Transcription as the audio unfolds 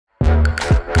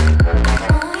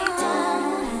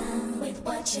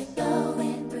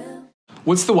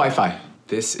What's the Wi-Fi?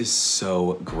 This is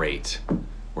so great.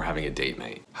 We're having a date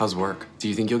night. How's work? Do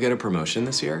you think you'll get a promotion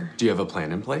this year? Do you have a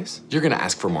plan in place? You're gonna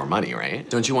ask for more money, right?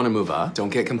 Don't you wanna move up? Don't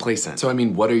get complacent. So I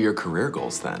mean, what are your career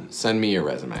goals then? Send me your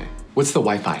resume. What's the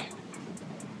Wi-Fi?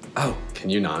 Oh, can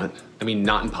you not? I mean,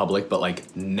 not in public, but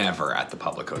like never at the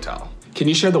public hotel. Can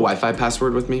you share the Wi-Fi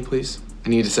password with me, please? I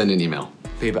need to send an email.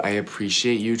 Babe, I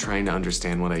appreciate you trying to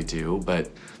understand what I do, but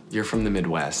you're from the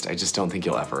Midwest. I just don't think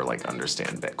you'll ever like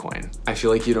understand Bitcoin. I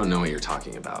feel like you don't know what you're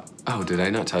talking about. Oh, did I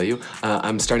not tell you?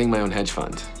 I'm starting my own hedge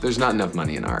fund. There's not enough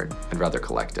money in art. I'd rather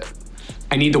collect it.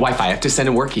 I need the Wi-Fi. I have to send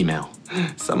a work email.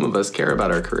 Some of us care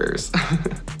about our careers.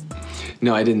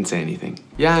 No, I didn't say anything.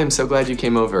 Yeah, I'm so glad you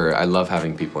came over. I love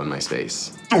having people in my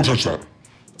space. Don't touch that.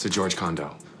 It's a George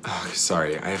condo. Oh,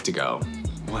 sorry, I have to go.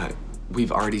 What?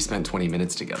 We've already spent 20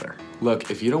 minutes together. Look,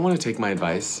 if you don't want to take my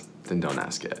advice, then don't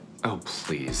ask it. Oh,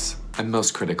 please. I'm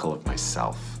most critical of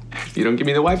myself. If you don't give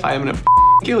me the Wi-Fi, I'm gonna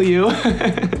kill you.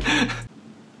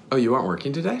 Oh, you aren't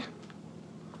working today?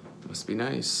 Must be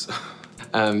nice.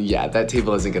 Yeah, that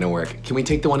table isn't gonna work. Can we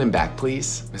take the one in back,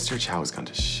 please? Mr. Chow has gone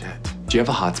to shit. Do you have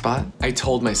a hotspot? I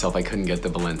told myself I couldn't get the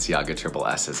Balenciaga triple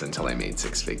S's until I made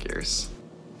 6 figures.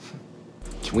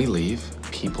 Can we leave?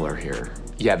 People are here.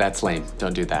 Yeah, that's lame.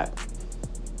 Don't do that.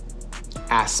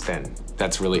 Aspen.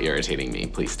 That's really irritating me.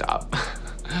 Please stop.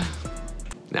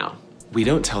 No, we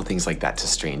don't tell things like that to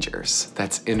strangers.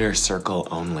 That's inner circle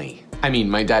only. I mean,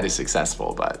 my dad is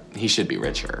successful, but he should be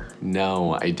richer.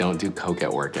 No, I don't do coke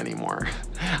at work anymore.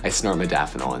 I snort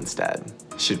modafinil instead.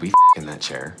 Should we in that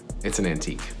chair? It's an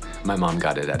antique. My mom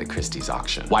got it at a Christie's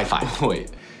auction. Wi-Fi.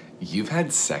 Wait, you've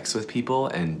had sex with people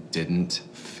and didn't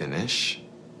finish?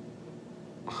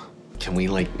 Can we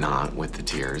like not with the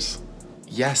tears?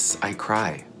 Yes, I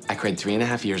cry. I cried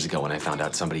 3.5 years ago when I found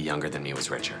out somebody younger than me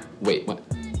was richer. Wait, what?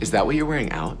 Is that what you're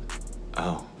wearing out?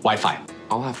 Oh, Wi-Fi.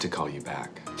 I'll have to call you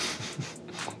back.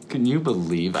 Can you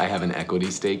believe I have an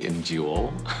equity stake in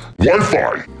Jewel?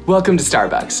 Wi-Fi! Welcome to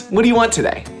Starbucks. What do you want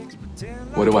today?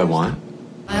 What do I want?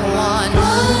 I want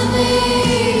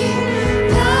money,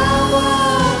 power,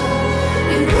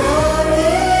 and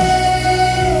glory.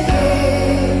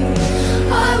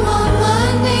 I want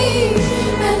money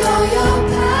and all your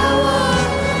power,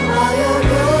 all your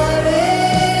glory.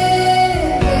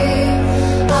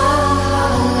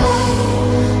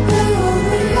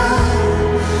 Hallelujah.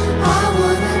 I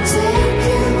wanna take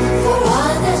you for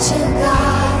all that you got.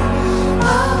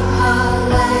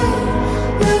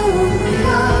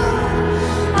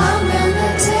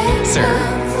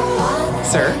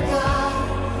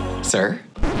 Sir?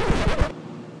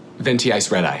 Venti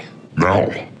Ice Red Eye. Now.